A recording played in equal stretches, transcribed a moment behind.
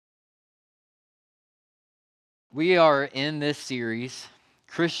We are in this series,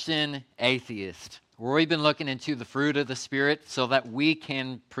 Christian Atheist, where we've been looking into the fruit of the Spirit so that we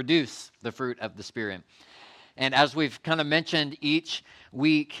can produce the fruit of the Spirit. And as we've kind of mentioned each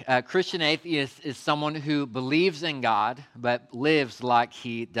week, Christian atheist is someone who believes in God but lives like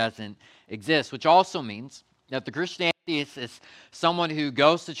he doesn't exist, which also means that the Christian atheist is someone who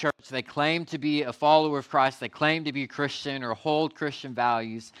goes to church, they claim to be a follower of Christ, they claim to be Christian or hold Christian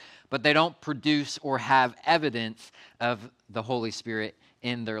values, but they don't produce or have evidence of the Holy Spirit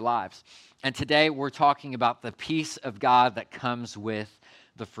in their lives. And today we're talking about the peace of God that comes with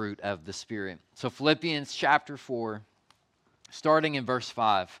the fruit of the Spirit. So Philippians chapter 4, starting in verse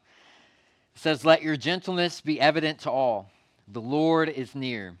 5, says, "Let your gentleness be evident to all. The Lord is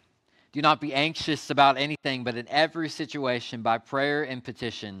near. Do not be anxious about anything, but in every situation, by prayer and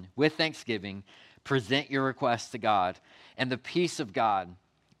petition, with thanksgiving, present your requests to God. And the peace of God,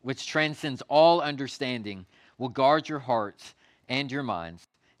 which transcends all understanding, will guard your hearts and your minds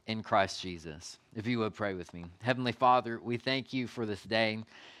in Christ Jesus." If you would pray with me. Heavenly Father, we thank you for this day.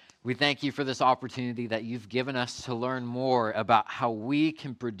 We thank you for this opportunity that you've given us to learn more about how we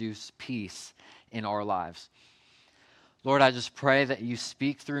can produce peace in our lives. Lord, I just pray that you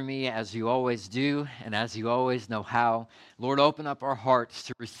speak through me as you always do and as you always know how. Lord, open up our hearts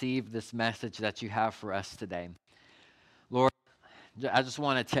to receive this message that you have for us today. Lord, I just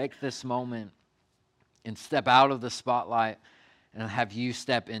want to take this moment and step out of the spotlight and have you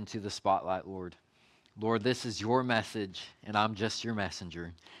step into the spotlight, Lord. Lord, this is your message, and I'm just your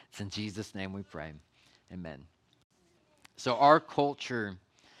messenger. It's in Jesus' name we pray. Amen. So our culture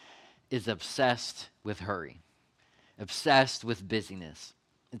is obsessed with hurry, obsessed with busyness.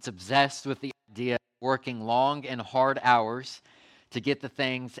 It's obsessed with the idea of working long and hard hours to get the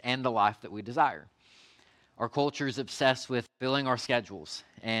things and the life that we desire. Our culture is obsessed with filling our schedules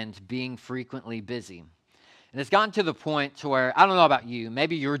and being frequently busy. And it's gotten to the point to where, I don't know about you,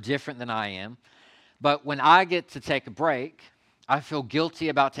 maybe you're different than I am, but when I get to take a break, I feel guilty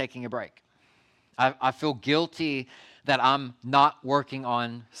about taking a break. I feel guilty that I'm not working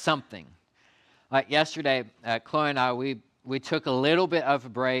on something. Like yesterday, Chloe and I, we took a little bit of a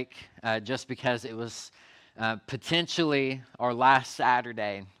break just because it was potentially our last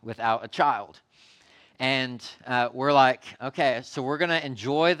Saturday without a child. And we're like, okay, so we're going to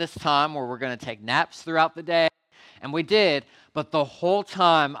enjoy this time where we're going to take naps throughout the day. And we did, but the whole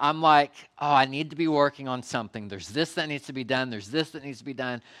time I'm like, oh, I need to be working on something. There's this that needs to be done. There's this that needs to be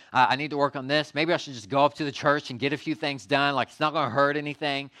done. I need to work on this. Maybe I should just go up to the church and get a few things done. Like, it's not going to hurt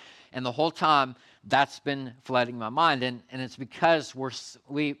anything. And the whole time, that's been flooding my mind. And it's because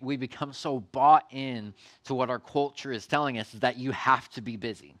we become so bought in to what our culture is telling us, is that you have to be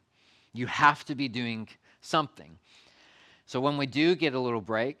busy. You have to be doing something. So when we do get a little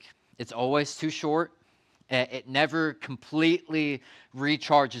break, it's always too short. It never completely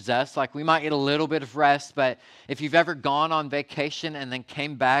recharges us. Like, we might get a little bit of rest, but if you've ever gone on vacation and then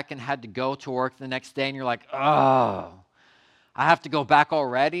came back and had to go to work the next day and you're like, oh, I have to go back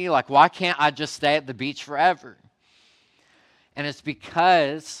already? Like, why can't I just stay at the beach forever? And it's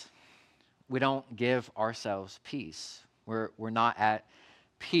because we don't give ourselves peace. We're not at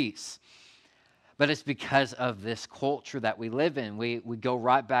peace. But it's because of this culture that we live in. We go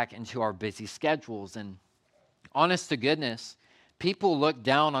right back into our busy schedules. And honest to goodness, people look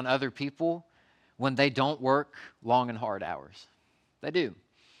down on other people when they don't work long and hard hours. They do,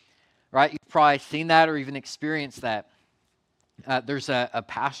 right? You've probably seen that or even experienced that. There's a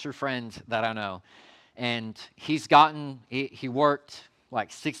pastor friend that I know, and he worked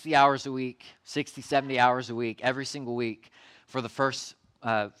like 60 hours a week, 60, 70 hours a week, every single week for the first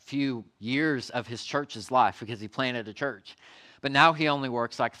few years of his church's life because he planted a church. But now he only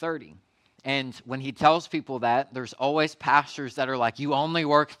works like 30. And when he tells people that, there's always pastors that are like, you only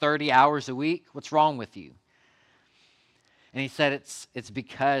work 30 hours a week? What's wrong with you? And he said it's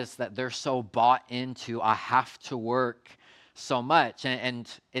because that they're so bought into, I have to work so much. And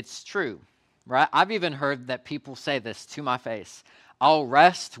it's true, right? I've even heard that people say this to my face: I'll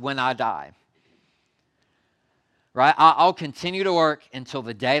rest when I die. Right? I'll continue to work until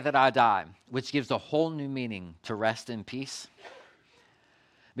the day that I die, which gives a whole new meaning to rest in peace.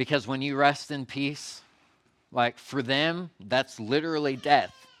 Because when you rest in peace, like, for them, that's literally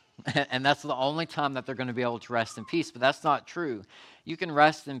death. And that's the only time that they're going to be able to rest in peace. But that's not true. You can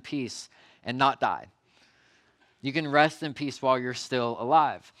rest in peace and not die. You can rest in peace while you're still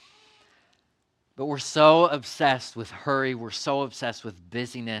alive. But we're so obsessed with hurry. We're so obsessed with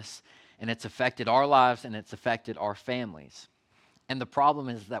busyness. And it's affected our lives and it's affected our families. And the problem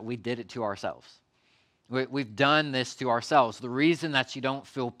is that we did it to ourselves. We've done this to ourselves. The reason that you don't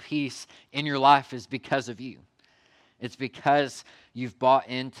feel peace in your life is because of you. It's because you've bought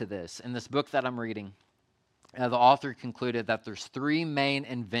into this. In this book that I'm reading, the author concluded that there's three main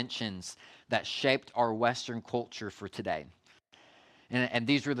inventions that shaped our Western culture for today. And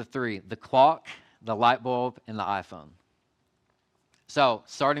these were the three: the clock, the light bulb, and the iPhone. So,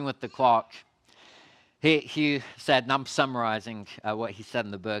 starting with the clock, he said, and I'm summarizing what he said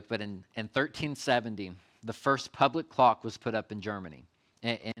in the book, but in 1370, the first public clock was put up in Germany,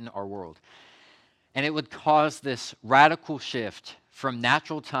 in our world. And it would cause this radical shift from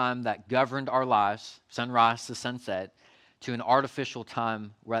natural time that governed our lives, sunrise to sunset, to an artificial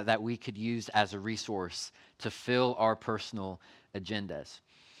time that we could use as a resource to fill our personal agendas.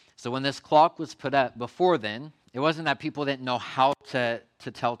 So when this clock was put up, before then, it wasn't that people didn't know how to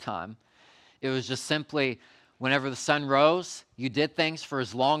tell time. It was just simply whenever the sun rose, you did things for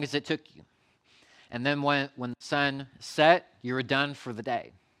as long as it took you. And then when the sun set, you were done for the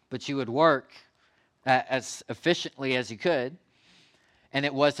day. But you would work as efficiently as you could, and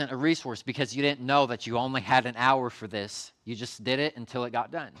it wasn't a resource because you didn't know that you only had an hour for this. You just did it until it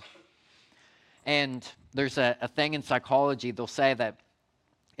got done. And there's a thing in psychology, they'll say that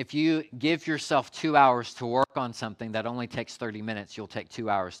if you give yourself 2 hours to work on something that only takes 30 minutes, you'll take 2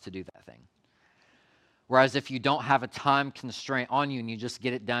 hours to do that thing. Whereas if you don't have a time constraint on you and you just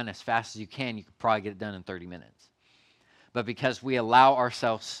get it done as fast as you could probably get it done in 30 minutes. But because we allow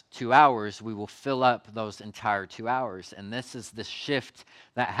ourselves 2 hours, we will fill up those entire 2 hours. And this is the shift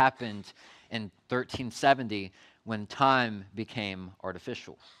that happened in 1370 when time became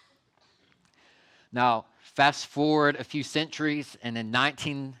artificial. Now, fast forward a few centuries, and in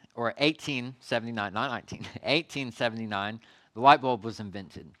 1879, the light bulb was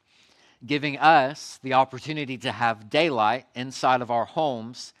invented, giving us the opportunity to have daylight inside of our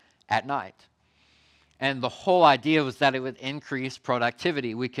homes at night. And the whole idea was that it would increase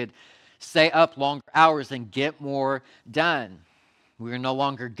productivity. We could stay up longer hours and get more done. We were no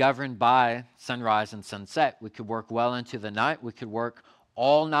longer governed by sunrise and sunset. We could work well into the night. We could work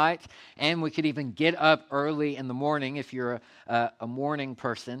all night. And we could even get up early in the morning if you're a morning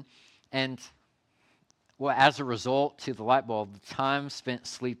person. And well, as a result to the light bulb, the time spent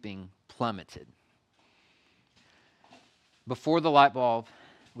sleeping plummeted. Before the light bulb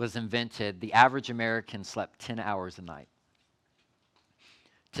was invented, the average American slept 10 hours a night.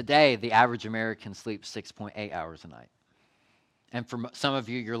 Today, the average American sleeps 6.8 hours a night. And for some of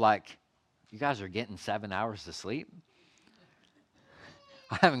you, you're like, you guys are getting 7 hours of sleep?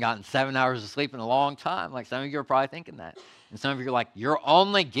 I haven't gotten 7 hours of sleep in a long time. Like some of you are probably thinking that. And some of you are like, you're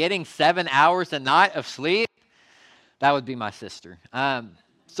only getting 7 hours a night of sleep? That would be my sister.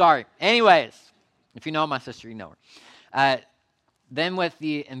 Sorry. Anyways, if you know my sister, you know her. Then with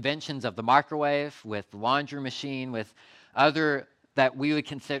the inventions of the microwave, with the laundry machine, with other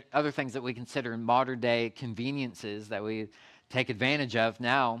things that we consider modern day conveniences that we take advantage of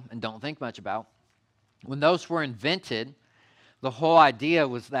now and don't think much about, when those were invented, the whole idea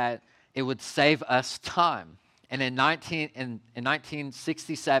was that it would save us time. And in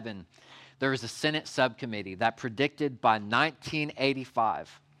 1967, there was a Senate subcommittee that predicted by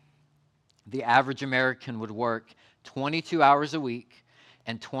 1985, the average American would work 22 hours a week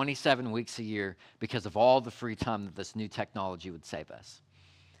and 27 weeks a year because of all the free time that this new technology would save us.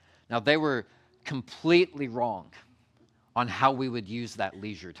 Now, they were completely wrong on how we would use that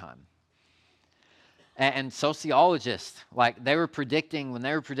leisure time. And sociologists, when they were predicting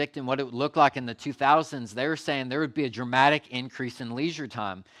what it would look like in the 2000s, they were saying there would be a dramatic increase in leisure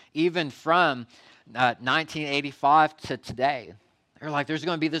time, even from 1985 to today. They're like, there's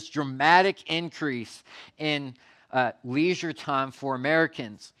going to be this dramatic increase in leisure time for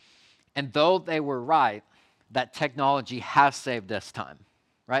Americans. And though they were right, that technology has saved us time,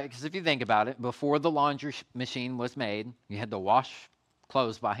 right? Because if you think about it, before the laundry machine was made, you had to wash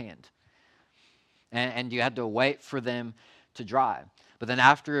clothes by hand. And you had to wait for them to dry. But then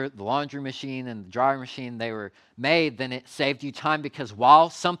after the laundry machine and the dryer machine, they were made, then it saved you time because while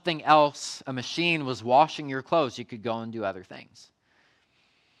something else, a machine, was washing your clothes, you could go and do other things.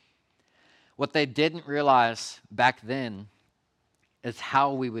 What they didn't realize back then is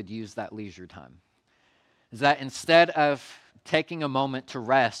how we would use that leisure time. Is that instead of taking a moment to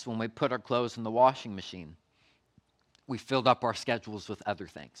rest when we put our clothes in the washing machine, we filled up our schedules with other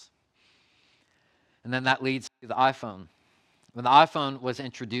things. And then that leads to the iPhone. When the iPhone was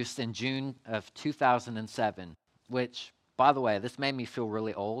introduced in June of 2007, which, by the way, this made me feel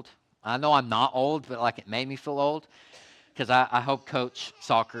really old. I know I'm not old, but it made me feel old because I help coach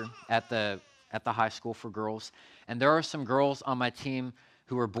soccer at the high school for girls. And there are some girls on my team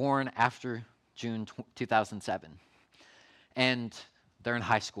who were born after June 2007. And they're in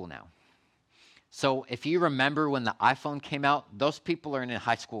high school now. So if you remember when the iPhone came out, those people are in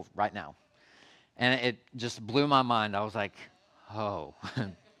high school right now. And it just blew my mind. I was like, oh,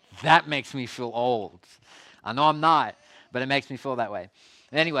 that makes me feel old. I know I'm not, but it makes me feel that way.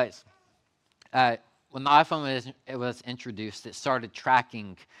 Anyways, when the iPhone was introduced, it started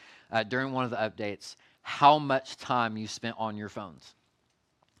tracking during one of the updates how much time you spent on your phones.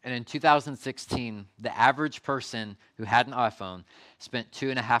 And in 2016, the average person who had an iPhone spent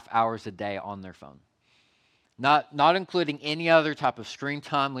 2.5 hours a day on their phone. Not including any other type of screen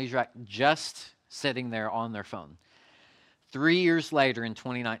time, leisure, just sitting there on their phone. 3 years later, in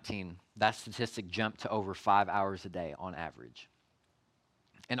 2019, that statistic jumped to over 5 hours a day on average.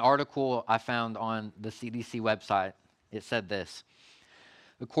 An article I found on the CDC website, it said this: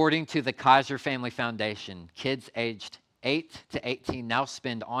 according to the Kaiser Family Foundation, kids aged 8 to 18 now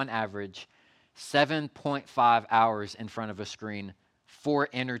spend on average 7.5 hours in front of a screen for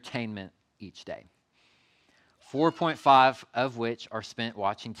entertainment each day. 4.5 of which are spent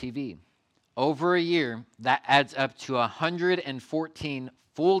watching TV. Over a year, that adds up to 114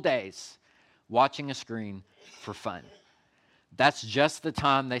 full days watching a screen for fun. That's just the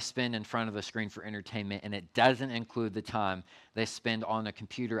time they spend in front of the screen for entertainment, and it doesn't include the time they spend on a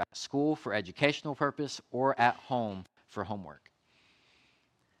computer at school for educational purpose or at home for homework.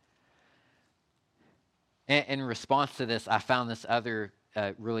 In response to this, I found this other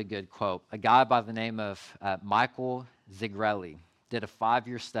really good quote. A guy by the name of Michael Zigrelli did a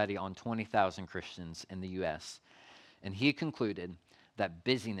 5-year study on 20,000 Christians in the U.S., and he concluded that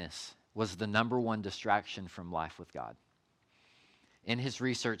busyness was the number one distraction from life with God. In his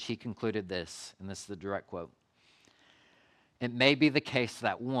research, he concluded this, and this is the direct quote: it may be the case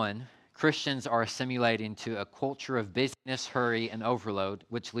that, one, Christians are assimilating to a culture of busyness, hurry, and overload,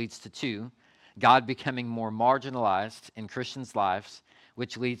 which leads to, two, God becoming more marginalized in Christians' lives,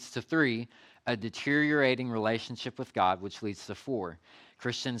 which leads to, three, a deteriorating relationship with God, which leads to, four,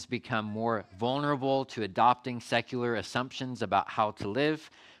 Christians become more vulnerable to adopting secular assumptions about how to live,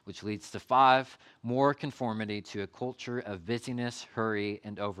 which leads to, five, more conformity to a culture of busyness, hurry,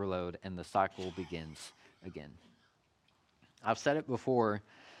 and overload, and the cycle begins again. I've said it before,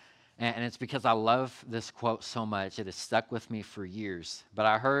 and it's because I love this quote so much. It has stuck with me for years. But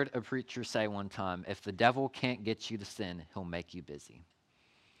I heard a preacher say one time, if the devil can't get you to sin, he'll make you busy.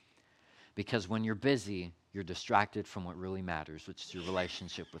 Because when you're busy, you're distracted from what really matters, which is your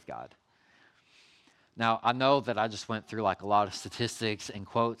relationship with God. Now, I know that I just went through like a lot of statistics and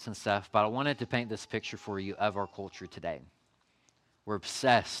quotes and stuff, but I wanted to paint this picture for you of our culture today. We're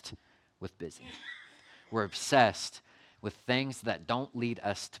obsessed with busy. We're obsessed with things that don't lead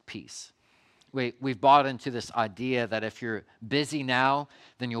us to peace. We've bought into this idea that if you're busy now,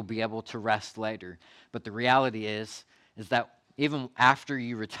 then you'll be able to rest later. But the reality is that even after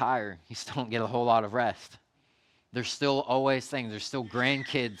you retire, you still don't get a whole lot of rest. There's still always things. There's still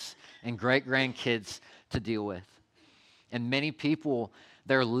grandkids and great-grandkids to deal with. And many people,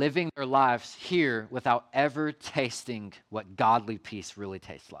 they're living their lives here without ever tasting what godly peace really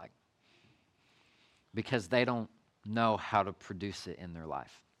tastes like, because they don't know how to produce it in their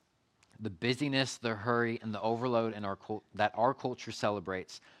life. The busyness, the hurry, and the overload that our culture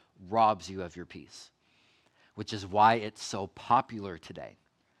celebrates robs you of your peace, which is why it's so popular today,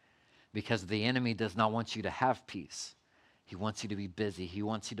 because the enemy does not want you to have peace. He wants you to be busy. He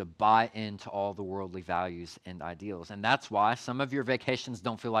wants you to buy into all the worldly values and ideals. And that's why some of your vacations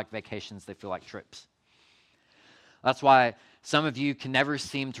don't feel like vacations, they feel like trips. That's why some of you can never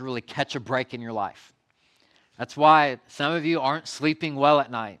seem to really catch a break in your life. That's why some of you aren't sleeping well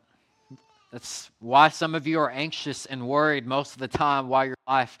at night. That's why some of you are anxious and worried most of the time, while your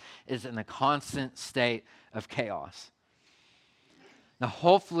life is in a constant state of chaos. Now,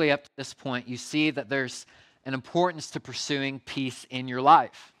 hopefully up to this point, you see that there's an importance to pursuing peace in your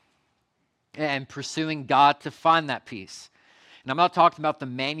life and pursuing God to find that peace. And I'm not talking about the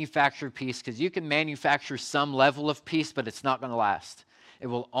manufactured peace, because you can manufacture some level of peace, but it's not going to last. It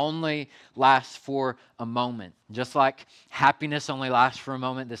will only last for a moment. Just like happiness only lasts for a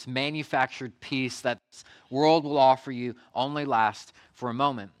moment, this manufactured peace that this world will offer you only lasts for a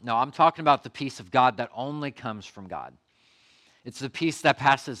moment. No, I'm talking about the peace of God that only comes from God. It's the peace that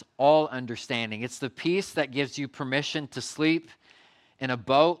passes all understanding. It's the peace that gives you permission to sleep in a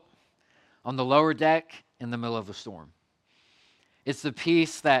boat on the lower deck in the middle of a storm. It's the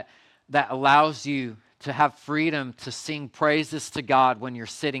peace that allows you to have freedom to sing praises to God when you're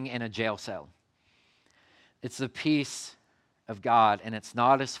sitting in a jail cell. It's the peace of God, and it's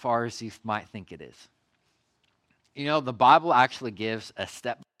not as far as you might think it is. You know, the Bible actually gives a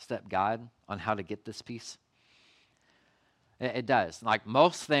step-by-step guide on how to get this peace. It does. Like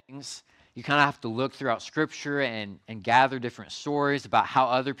most things you kind of have to look throughout Scripture and gather different stories about how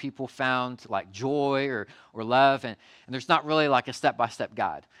other people found like joy or love. And there's not really like a step-by-step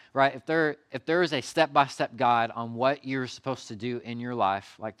guide, right? If there is a step-by-step guide on what you're supposed to do in your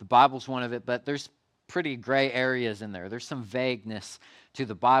life, like the Bible's one of it, but there's pretty gray areas in there. There's some vagueness to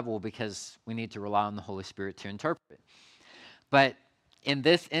the Bible because we need to rely on the Holy Spirit to interpret it. But in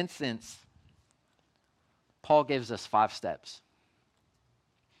this instance, Paul gives us 5 steps.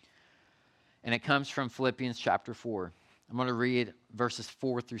 And it comes from Philippians chapter 4. I'm going to read verses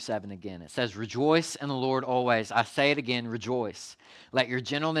 4 through 7 again. It says, "Rejoice in the Lord always. I say it again, rejoice. Let your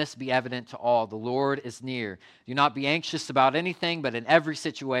gentleness be evident to all. The Lord is near. Do not be anxious about anything, but in every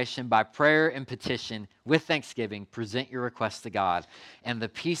situation, by prayer and petition, with thanksgiving, present your requests to God. And the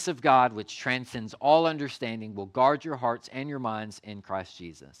peace of God, which transcends all understanding, will guard your hearts and your minds in Christ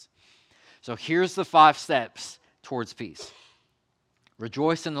Jesus." So here's the 5 steps towards peace.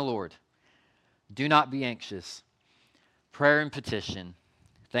 Rejoice in the Lord. Do not be anxious. Prayer and petition,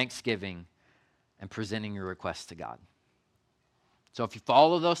 thanksgiving, and presenting your requests to God. So if you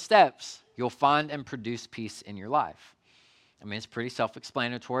follow those steps, you'll find and produce peace in your life. I mean, it's pretty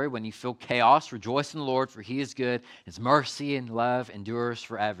self-explanatory. When you feel chaos, rejoice in the Lord, for he is good. His mercy and love endures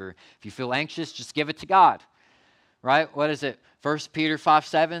forever. If you feel anxious, just give it to God, right? What is it? 1 Peter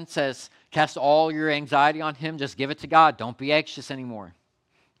 5:7 says, cast all your anxiety on him. Just give it to God. Don't be anxious anymore.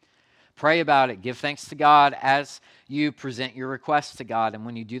 Pray about it. Give thanks to God as you present your requests to God. And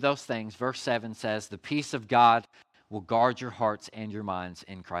when you do those things, verse 7 says, the peace of God will guard your hearts and your minds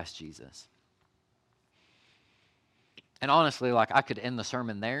in Christ Jesus. And honestly, like I could end the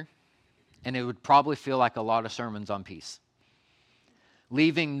sermon there, and it would probably feel like a lot of sermons on peace.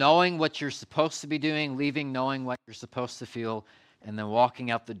 Leaving knowing what you're supposed to be doing, leaving knowing what you're supposed to feel, and then walking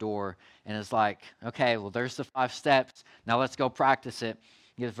out the door. And it's like, okay, well, there's the 5 steps. Now let's go practice it.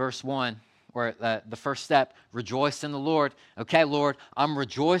 Get verse 1, or the first step, rejoice in the Lord. Okay, Lord, I'm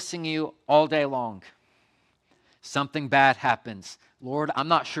rejoicing you all day long. Something bad happens. Lord, I'm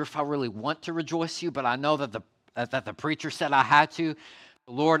not sure if I really want to rejoice you, but I know that the preacher said I had to.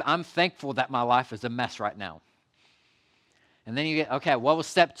 Lord, I'm thankful that my life is a mess right now. And then you get, okay, what was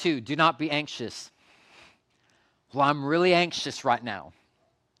step 2? Do not be anxious. Well, I'm really anxious right now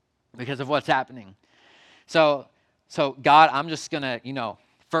because of what's happening. So God, I'm just going to,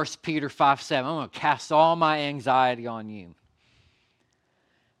 1 Peter 5:7, I'm going to cast all my anxiety on you.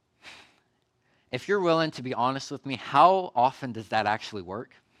 If you're willing to be honest with me, how often does that actually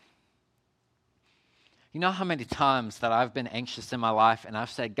work? You know how many times that I've been anxious in my life and I've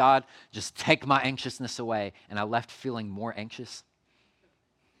said, God, just take my anxiousness away, and I left feeling more anxious.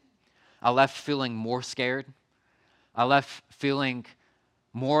 I left feeling more scared. I left feeling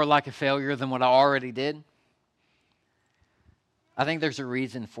more like a failure than what I already did. I think there's a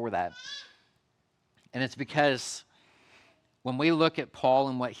reason for that. And it's because when we look at Paul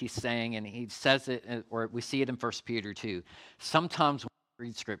and what he's saying, and he says it, or we see it in 1 Peter 2, sometimes when we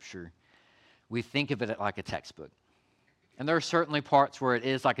read Scripture, we think of it like a textbook. And there are certainly parts where it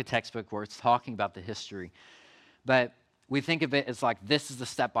is like a textbook, where it's talking about the history. But we think of it as like, this is the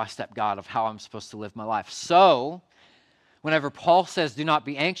step-by-step guide of how I'm supposed to live my life. So whenever Paul says, do not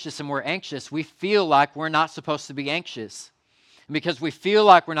be anxious, and we're anxious, we feel like we're not supposed to be anxious. And because we feel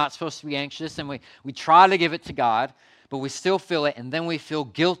like we're not supposed to be anxious, and we try to give it to God, but we still feel it, and then we feel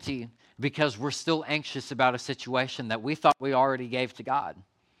guilty because we're still anxious about a situation that we thought we already gave to God.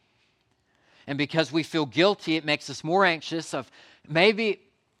 And because we feel guilty, it makes us more anxious of maybe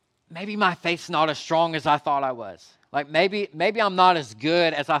my faith's not as strong as I thought I was. Like maybe I'm not as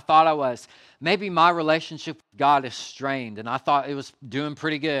good as I thought I was. Maybe my relationship with God is strained, and I thought it was doing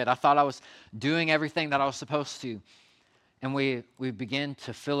pretty good. I thought I was doing everything that I was supposed to. And we begin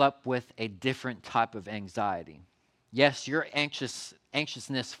to fill up with a different type of anxiety. Yes, your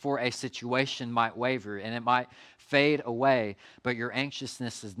anxiousness for a situation might waver and it might fade away, but your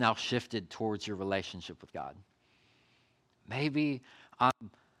anxiousness is now shifted towards your relationship with God. Maybe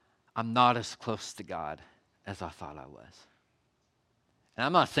I'm not as close to God as I thought I was. And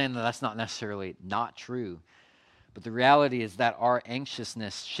I'm not saying that that's not necessarily not true, but the reality is that our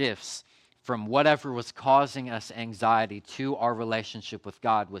anxiousness shifts from whatever was causing us anxiety to our relationship with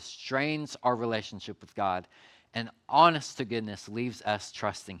God, which strains our relationship with God, and honest to goodness leaves us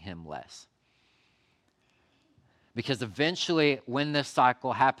trusting Him less. Because eventually when this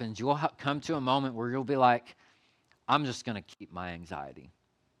cycle happens, you'll come to a moment where you'll be like, I'm just going to keep my anxiety.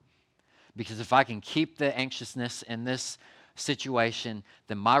 Because if I can keep the anxiousness in this situation,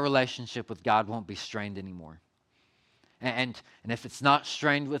 then my relationship with God won't be strained anymore. And if it's not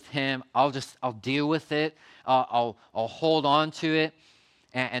strained with Him, I'll deal with it. I'll hold on to it.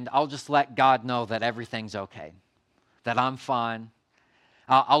 and I'll just let God know that everything's okay, that I'm fine.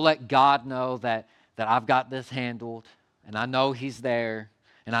 I'll let God know that I've got this handled, and I know He's there,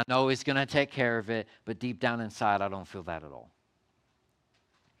 and I know He's going to take care of it, but deep down inside, I don't feel that at all.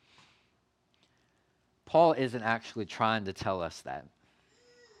 Paul isn't actually trying to tell us that,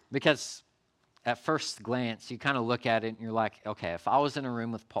 because at first glance, you kind of look at it and you're like, okay, if I was in a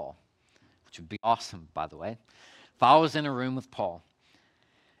room with Paul, which would be awesome, by the way, if I was in a room with Paul,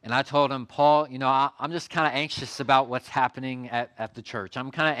 and I told him, Paul, I'm just kind of anxious about what's happening at the church.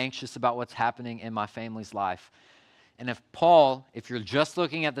 I'm kind of anxious about what's happening in my family's life. And if you're just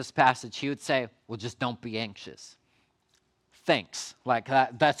looking at this passage, he would say, well, just don't be anxious. Thanks. Like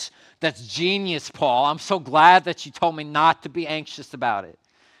that's genius, Paul. I'm so glad that you told me not to be anxious about it.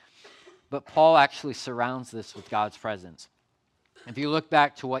 But Paul actually surrounds this with God's presence. If you look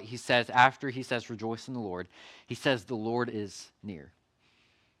back to what he says after he says, rejoice in the Lord, he says, the Lord is near.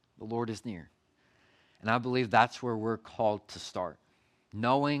 The Lord is near. And I believe that's where we're called to start.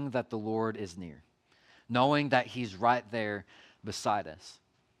 Knowing that the Lord is near. Knowing that He's right there beside us.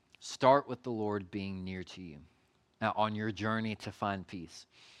 Start with the Lord being near to you. Now, on your journey to find peace.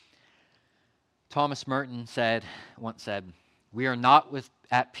 Thomas Merton once said, we are not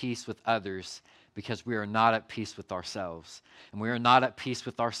at peace with others because we are not at peace with ourselves. And we are not at peace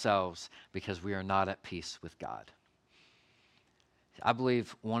with ourselves because we are not at peace with God. I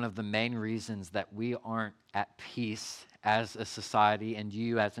believe one of the main reasons that we aren't at peace as a society and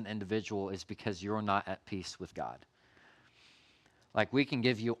you as an individual is because you're not at peace with God. Like, we can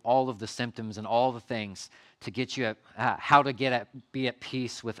give you all of the symptoms and all the things to get you how to be at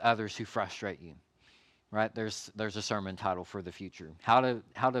peace with others who frustrate you. Right? There's a sermon title for the future. How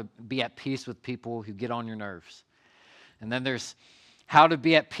to be at peace with people who get on your nerves. And then there's how to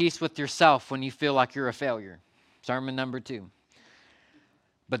be at peace with yourself when you feel like you're a failure. Sermon number 2.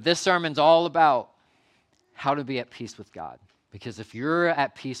 But this sermon's all about how to be at peace with God. Because if you're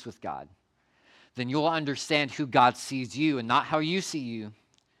at peace with God, then you'll understand who God sees you, and not how you see you,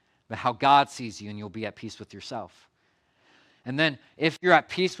 but how God sees you, and you'll be at peace with yourself. And then if you're at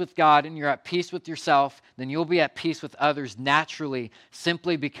peace with God and you're at peace with yourself, then you'll be at peace with others naturally,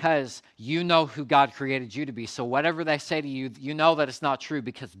 simply because you know who God created you to be. So whatever they say to you, you know that it's not true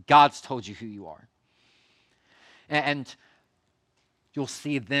because God's told you who you are. And you'll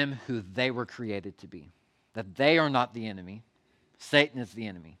see them who they were created to be. That they are not the enemy. Satan is the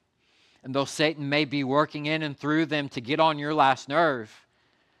enemy. And though Satan may be working in and through them to get on your last nerve,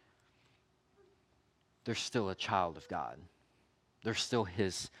 they're still a child of God. They're still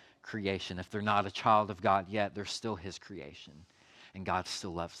His creation. If they're not a child of God yet, they're still His creation. And God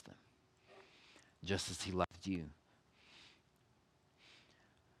still loves them, just as He loved you.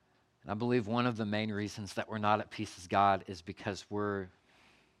 And I believe one of the main reasons that we're not at peace as God is because we're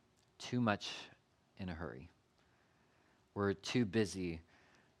too much in a hurry. We're too busy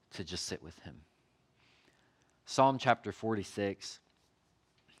to just sit with Him. Psalm chapter 46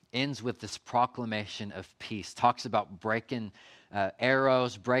 ends with this proclamation of peace. Talks about breaking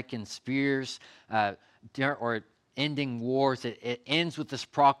arrows, breaking spears, or ending wars. It ends with this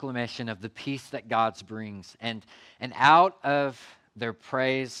proclamation of the peace that God brings. And out of their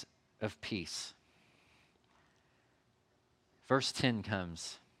praise of peace, verse 10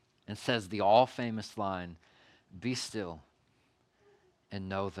 comes and says the all-famous line, be still and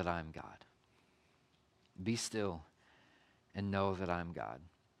know that I'm God. Be still and know that I'm God.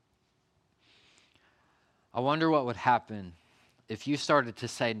 I wonder what would happen if you started to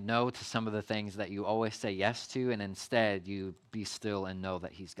say no to some of the things that you always say yes to, and instead you be still and know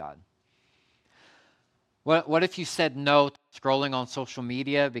that He's God. What if you said no to scrolling on social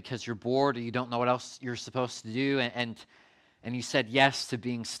media because you're bored or you don't know what else you're supposed to do, and you said yes to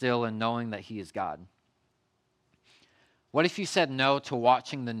being still and knowing that He is God? What if you said no to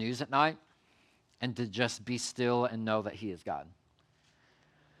watching the news at night and to just be still and know that He is God?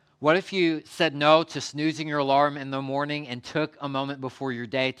 What if you said no to snoozing your alarm in the morning and took a moment before your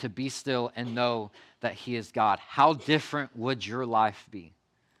day to be still and know that He is God? How different would your life be?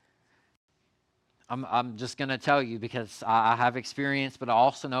 I'm just going to tell you because I have experience, but I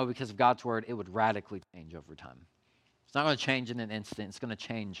also know because of God's word, it would radically change over time. It's not going to change in an instant. It's going to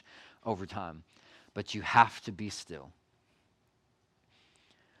change over time. But you have to be still.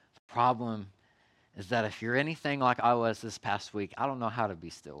 The problem is that if you're anything like I was this past week, I don't know how to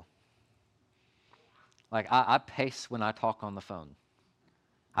be still. Like, I pace when I talk on the phone.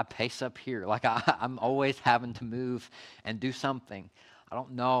 I pace up here. Like, I'm always having to move and do something. I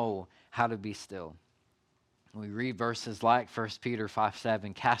don't know how to be still. We read verses like 1 Peter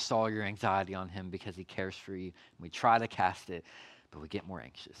 5:7, cast all your anxiety on Him because He cares for you. We try to cast it, but we get more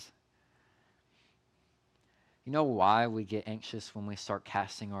anxious. You know why we get anxious when we start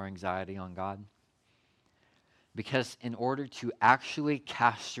casting our anxiety on God? Because in order to actually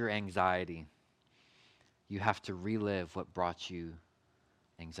cast your anxiety, you have to relive what brought you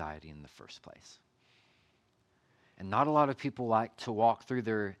anxiety in the first place. And not a lot of people like to walk through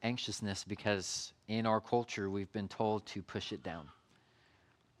their anxiousness because in our culture, we've been told to push it down,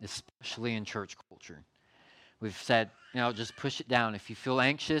 especially in church culture. We've said, just push it down. If you feel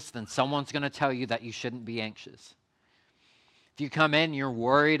anxious, then someone's going to tell you that you shouldn't be anxious. If you come in and you're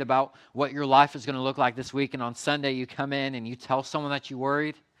worried about what your life is going to look like this week, and on Sunday you come in and you tell someone that you're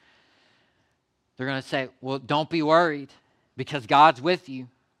worried, they're going to say, well, don't be worried because God's with you.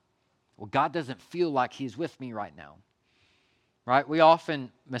 Well, God doesn't feel like he's with me right now, right? We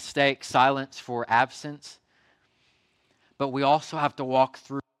often mistake silence for absence, but we also have to walk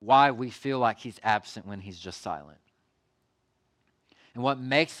through why we feel like he's absent when he's just silent. And what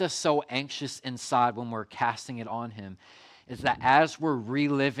makes us so anxious inside when we're casting it on him is that as we're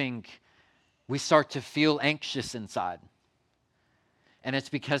reliving, we start to feel anxious inside. And it's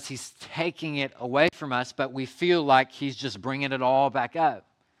because he's taking it away from us, but we feel like he's just bringing it all back up.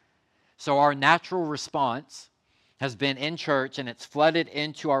 So our natural response has been in church, and it's flooded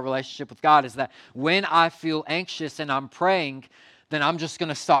into our relationship with God, is that when I feel anxious and I'm praying, then I'm just going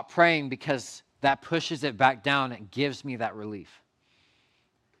to stop praying because that pushes it back down and gives me that relief.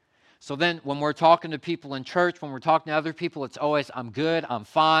 So then when we're talking to people in church, when we're talking to other people, it's always, I'm good, I'm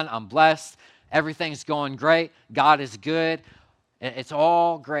fine, I'm blessed, everything's going great, God is good, it's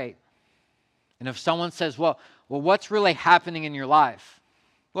all great. And if someone says, well, what's really happening in your life?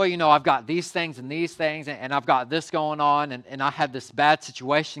 Well, I've got these things, and I've got this going on, and I had this bad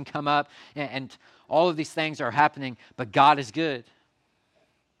situation come up, and all of these things are happening, but God is good.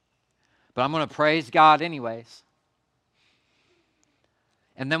 But I'm going to praise God anyways.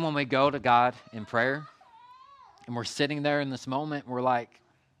 And then when we go to God in prayer, and we're sitting there in this moment, we're like,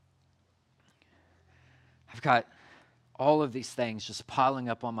 I've got all of these things just piling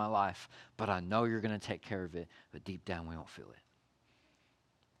up on my life, but I know you're going to take care of it, but deep down we don't feel it.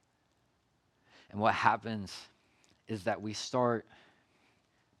 And what happens is that we start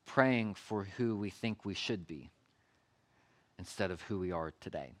praying for who we think we should be instead of who we are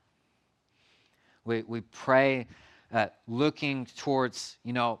today. We pray looking towards,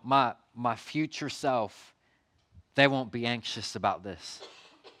 my future self. They won't be anxious about this.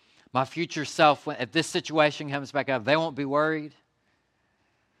 My future self, if this situation comes back up, they won't be worried.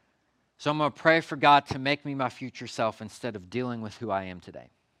 So I'm going to pray for God to make me my future self instead of dealing with who I am today.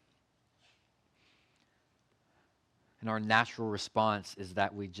 And our natural response is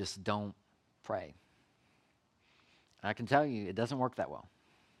that we just don't pray. And I can tell you, it doesn't work that well.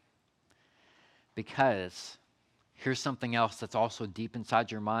 Because here's something else that's also deep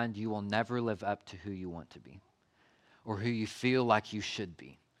inside your mind. You will never live up to who you want to be or who you feel like you should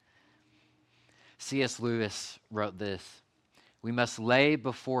be. C.S. Lewis wrote this: we must lay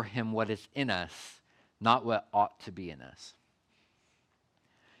before him what is in us, not what ought to be in us.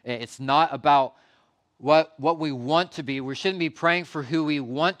 It's not about what we want to be. We shouldn't be praying for who we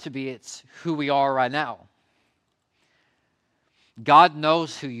want to be. It's who we are right now. God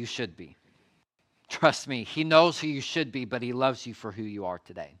knows who you should be. Trust me, he knows who you should be, but he loves you for who you are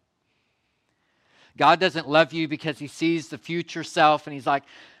today. God doesn't love you because he sees the future self and he's like,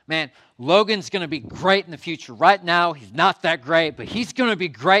 man, Logan's going to be great in the future. Right now, he's not that great, but he's going to be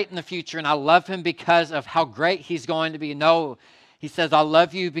great in the future, and I love him because of how great he's going to be. No, he says, I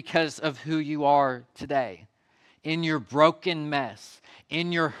love you because of who you are today. In your broken mess,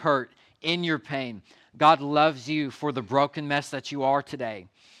 in your hurt, in your pain, God loves you for the broken mess that you are today.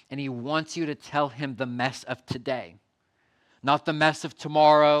 And he wants you to tell him the mess of today. Not the mess of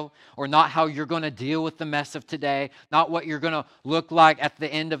tomorrow, or not how you're going to deal with the mess of today, not what you're going to look like at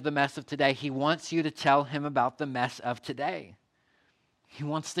the end of the mess of today. He wants you to tell him about the mess of today. He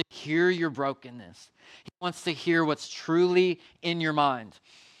wants to hear your brokenness. He wants to hear what's truly in your mind.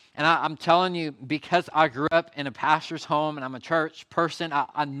 And I'm telling you, because I grew up in a pastor's home and I'm a church person,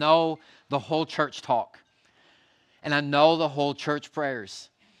 I know the whole church talk. And I know the whole church prayers.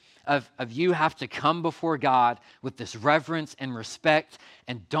 Of you have to come before God with this reverence and respect,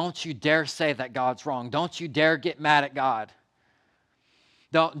 and don't you dare say that God's wrong. Don't you dare get mad at God.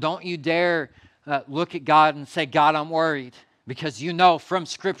 Don't you dare look at God and say, God, I'm worried, because you know from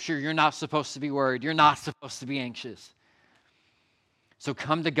Scripture you're not supposed to be worried. You're not supposed to be anxious. So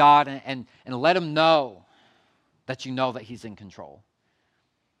come to God and let him know that you know that he's in control.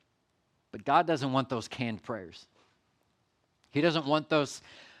 But God doesn't want those canned prayers. He doesn't want those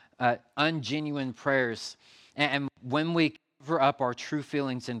ungenuine prayers. And when we cover up our true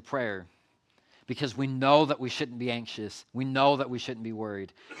feelings in prayer because we know that we shouldn't be anxious. We know that we shouldn't be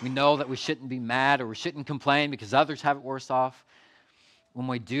worried. We know that we shouldn't be mad or we shouldn't complain because others have it worse off. When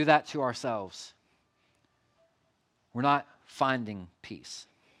we do that to ourselves, we're not finding peace.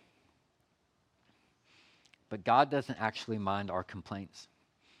 But God doesn't actually mind our complaints.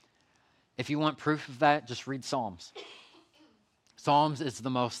 If you want proof of that, just read Psalms. Psalms is the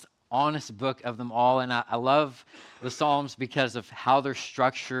most honest book of them all, and I love the Psalms because of how they're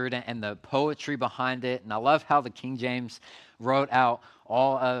structured and the poetry behind it, and I love how the King James wrote out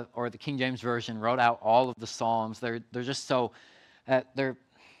or the King James Version wrote out all of the Psalms. They're just so, they're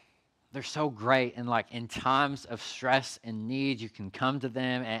so great, and like in times of stress and need, you can come to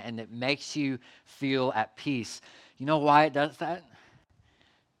them, and it makes you feel at peace. You know why it does that?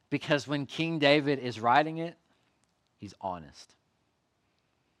 Because when King David is writing it, he's honest.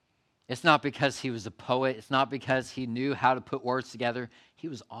 It's not because he was a poet. It's not because he knew how to put words together. He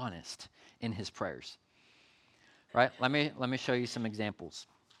was honest in his prayers. Right? Let me show you some examples.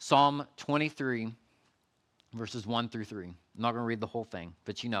 Psalm 23, verses 1 through 3. I'm not going to read the whole thing,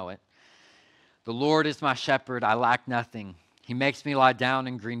 but you know it. The Lord is my shepherd, I lack nothing. He makes me lie down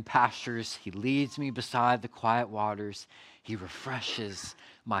in green pastures. He leads me beside the quiet waters. He refreshes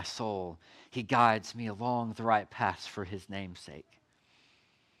my soul. He guides me along the right paths for his name's sake.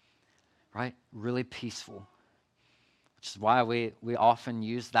 Right? Really peaceful. Which is why we often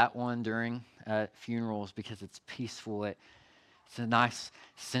use that one during funerals, because it's peaceful. It's a nice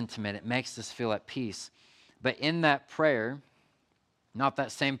sentiment. It makes us feel at peace. But in that prayer, not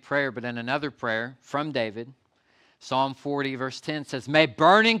that same prayer, but in another prayer from David, Psalm 40, verse 10 says, "May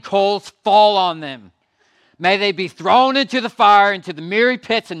burning coals fall on them. May they be thrown into the fire, into the miry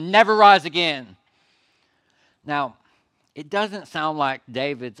pits, and never rise again." Now, it doesn't sound like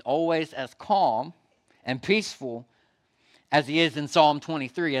David's always as calm and peaceful as he is in Psalm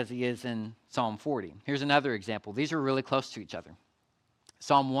 23, as he is in Psalm 40. Here's another example. These are really close to each other.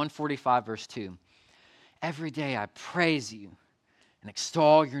 Psalm 145, verse 2. "Every day I praise you and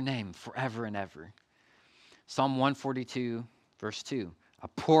extol your name forever and ever." Psalm 142, verse 2. "I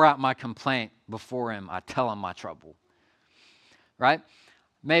pour out my complaint before him. I tell him my trouble." Right?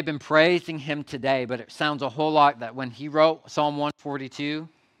 May have been praising him today, but it sounds a whole lot that when he wrote Psalm 142,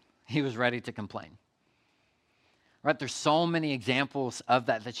 he was ready to complain. Right? There's so many examples of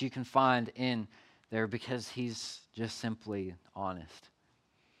that you can find in there because he's just simply honest.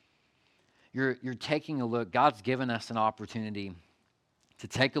 You're taking a look. God's given us an opportunity to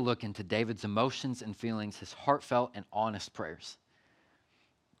take a look into David's emotions and feelings, his heartfelt and honest prayers.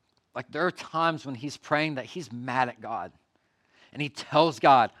 Like there are times when he's praying that he's mad at God. And he tells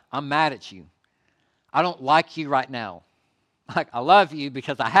God, "I'm mad at you. I don't like you right now. Like I love you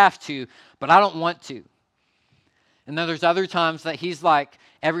because I have to, but I don't want to." And then there's other times that he's like,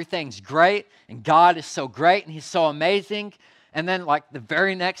 everything's great and God is so great and he's so amazing. And then like the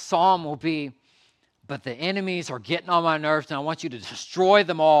very next psalm will be, "But the enemies are getting on my nerves and I want you to destroy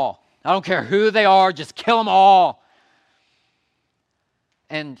them all. I don't care who they are, just kill them all."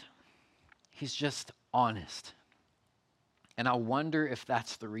 And he's just honest. And I wonder if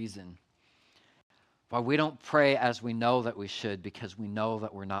that's the reason why we don't pray as we know that we should, because we know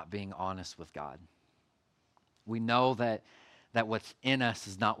that we're not being honest with God. We know that what's in us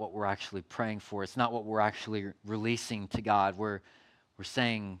is not what we're actually praying for. It's not what we're actually releasing to God. We're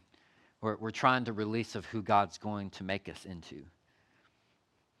saying, we're trying to release of who God's going to make us into.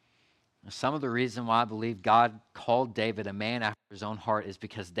 Some of the reason why I believe God called David a man after his own heart is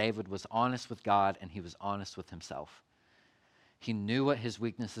because David was honest with God and he was honest with himself. He knew what his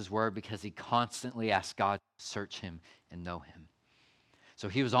weaknesses were because he constantly asked God to search him and know him. So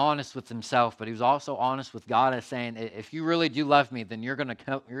he was honest with himself, but he was also honest with God as saying, if you really do love me, then you're going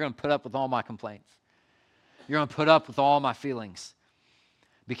to put up with all my complaints. You're going to put up with all my feelings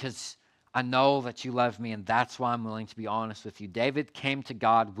because I know that you love me, and that's why I'm willing to be honest with you. David came to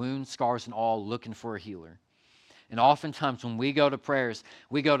God, wounds, scars, and all, looking for a healer. And oftentimes when we go to prayers,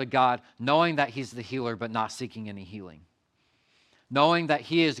 we go to God knowing that he's the healer, but not seeking any healing. Knowing that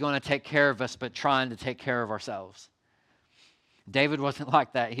he is going to take care of us, but trying to take care of ourselves. David wasn't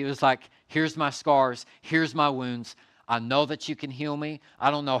like that. He was like, "Here's my scars. Here's my wounds. I know that you can heal me. I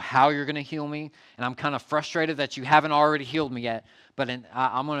don't know how you're going to heal me. And I'm kind of frustrated that you haven't already healed me yet. But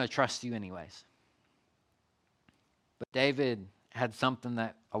I'm going to trust you anyways." But David had something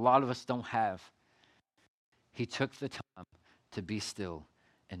that a lot of us don't have. He took the time to be still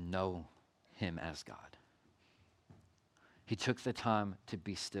and know him as God. He took the time to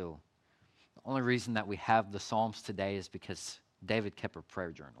be still. The only reason that we have the Psalms today is because David kept a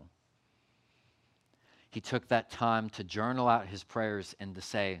prayer journal. he took that time to journal out his prayers and to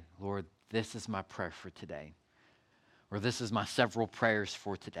say, Lord, this is my prayer for today, or this is my several prayers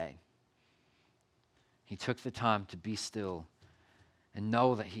for today. He took the time to be still and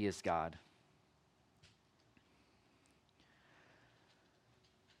know that he is God.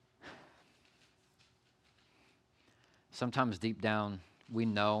 Sometimes deep down, we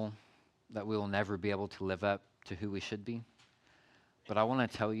know that we will never be able to live up to who we should be. But I want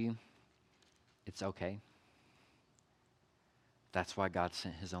to tell you, it's okay. That's why God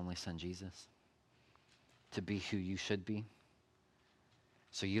sent his only son, Jesus, to be who you should be.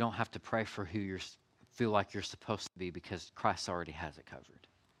 So you don't have to pray for who you feel like you're supposed to be, because Christ already has it covered.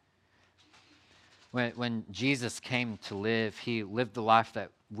 When Jesus came to live, he lived the life that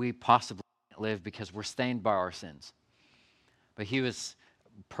we possibly can't live because we're stained by our sins. But he was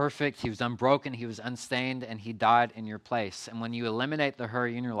perfect, he was unbroken, he was unstained, and he died in your place. And when you eliminate the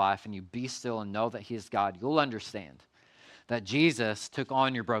hurry in your life and you be still and know that he is God, you'll understand that Jesus took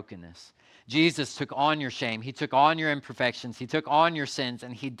on your brokenness. Jesus took on your shame. He took on your imperfections. He took on your sins,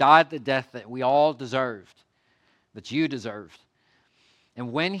 and he died the death that we all deserved, that you deserved.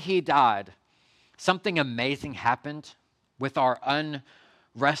 And when he died, something amazing happened with our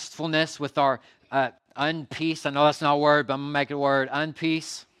unrestfulness, with our unpeace. I know that's not a word, but I'm going to make it a word.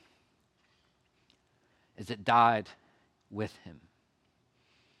 Unpeace is it died with him.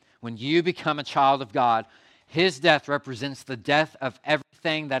 When you become a child of God, his death represents the death of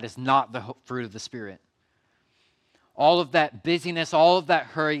everything that is not the fruit of the Spirit. All of that busyness, all of that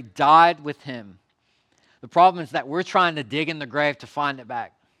hurry died with him. The problem is that we're trying to dig in the grave to find it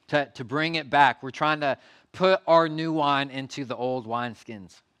back, to bring it back. We're trying to put our new wine into the old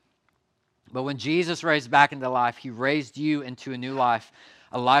wineskins. But when Jesus raised back into life, he raised you into a new life,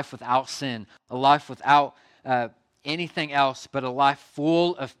 a life without sin, a life without anything else, but a life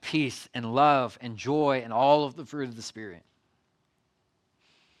full of peace and love and joy and all of the fruit of the Spirit.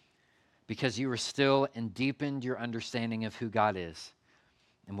 Because you were still and deepened your understanding of who God is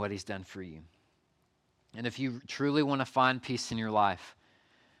and what he's done for you. And if you truly want to find peace in your life,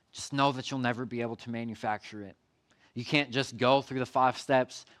 just know that you'll never be able to manufacture it. You can't just go through the 5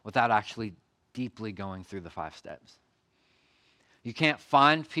 steps without actually deeply going through the 5 steps. You can't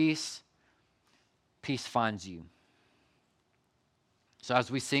find peace. Peace finds you. So as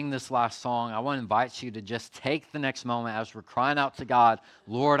we sing this last song, I want to invite you to just take the next moment as we're crying out to God,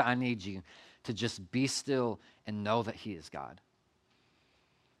 Lord, I need you, to just be still and know that he is God.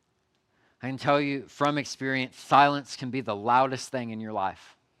 I can tell you from experience, silence can be the loudest thing in your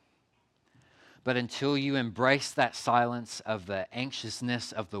life. But until you embrace that silence of the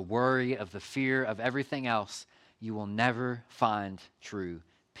anxiousness, of the worry, of the fear, of everything else, you will never find true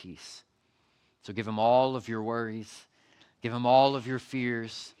peace. So give him all of your worries. Give him all of your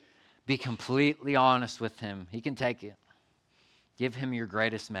fears. Be completely honest with him. He can take it. Give him your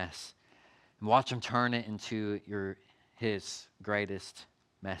greatest mess. And watch him turn it into his greatest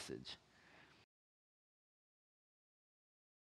message.